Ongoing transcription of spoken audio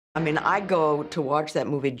I mean, I go to watch that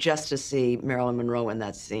movie just to see Marilyn Monroe in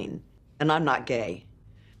that scene. And I'm not gay.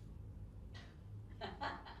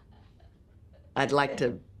 I'd like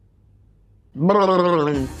to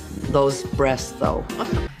those breasts, though.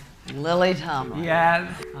 Lily Tomlin.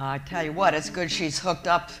 Yes. I tell you what, it's good she's hooked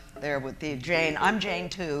up there with the Jane. I'm Jane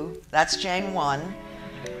 2. That's Jane 1.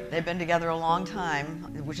 They've been together a long time,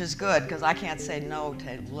 which is good, because I can't say no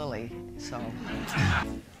to Lily, so.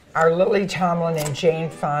 Are Lily Tomlin and Jane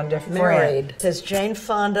Fonda married? Is Jane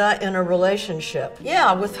Fonda in a relationship?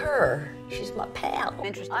 Yeah, with her. She's my pal.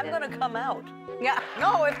 I'm gonna come out. Yeah.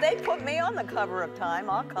 No, if they put me on the cover of Time,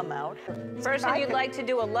 I'll come out. Person you'd like to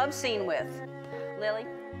do a love scene with, Lily?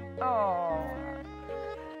 Oh.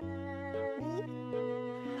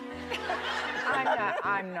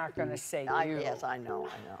 I'm not going to say you. Yes, I know.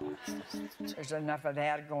 There's enough of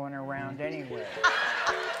that going around anyway.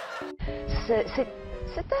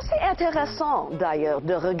 C'est assez intéressant, d'ailleurs,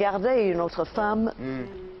 de regarder une autre femme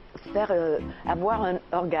faire avoir un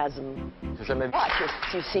orgasme. J'ai jamais vu.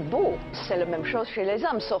 C'est beau. C'est la même chose chez les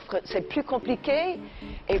hommes, sauf que c'est plus compliqué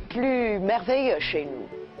et plus merveilleux chez nous.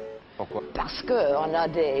 Pourquoi? Parce qu'on a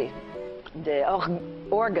des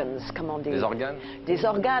organes, comment dire? Des organes? Des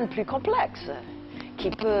organes plus complexes,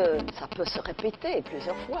 ça peut se répéter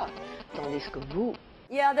plusieurs fois, tandis que vous...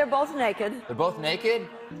 Yeah, they're both naked. They're both naked?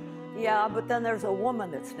 Yeah, but then there's a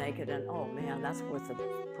woman that's naked, and oh man, that's worth the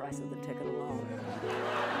price of the ticket alone.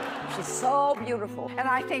 She's so beautiful. And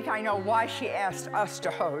I think I know why she asked us to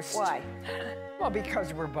host. Why? Well,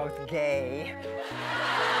 because we're both gay.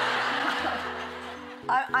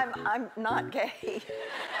 I'm not gay.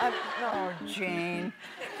 No. Oh, Jane.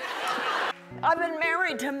 I've been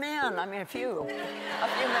married to men. I mean, a few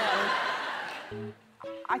men.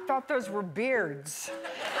 I thought those were beards.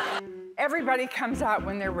 Everybody comes out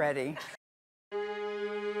when they're ready.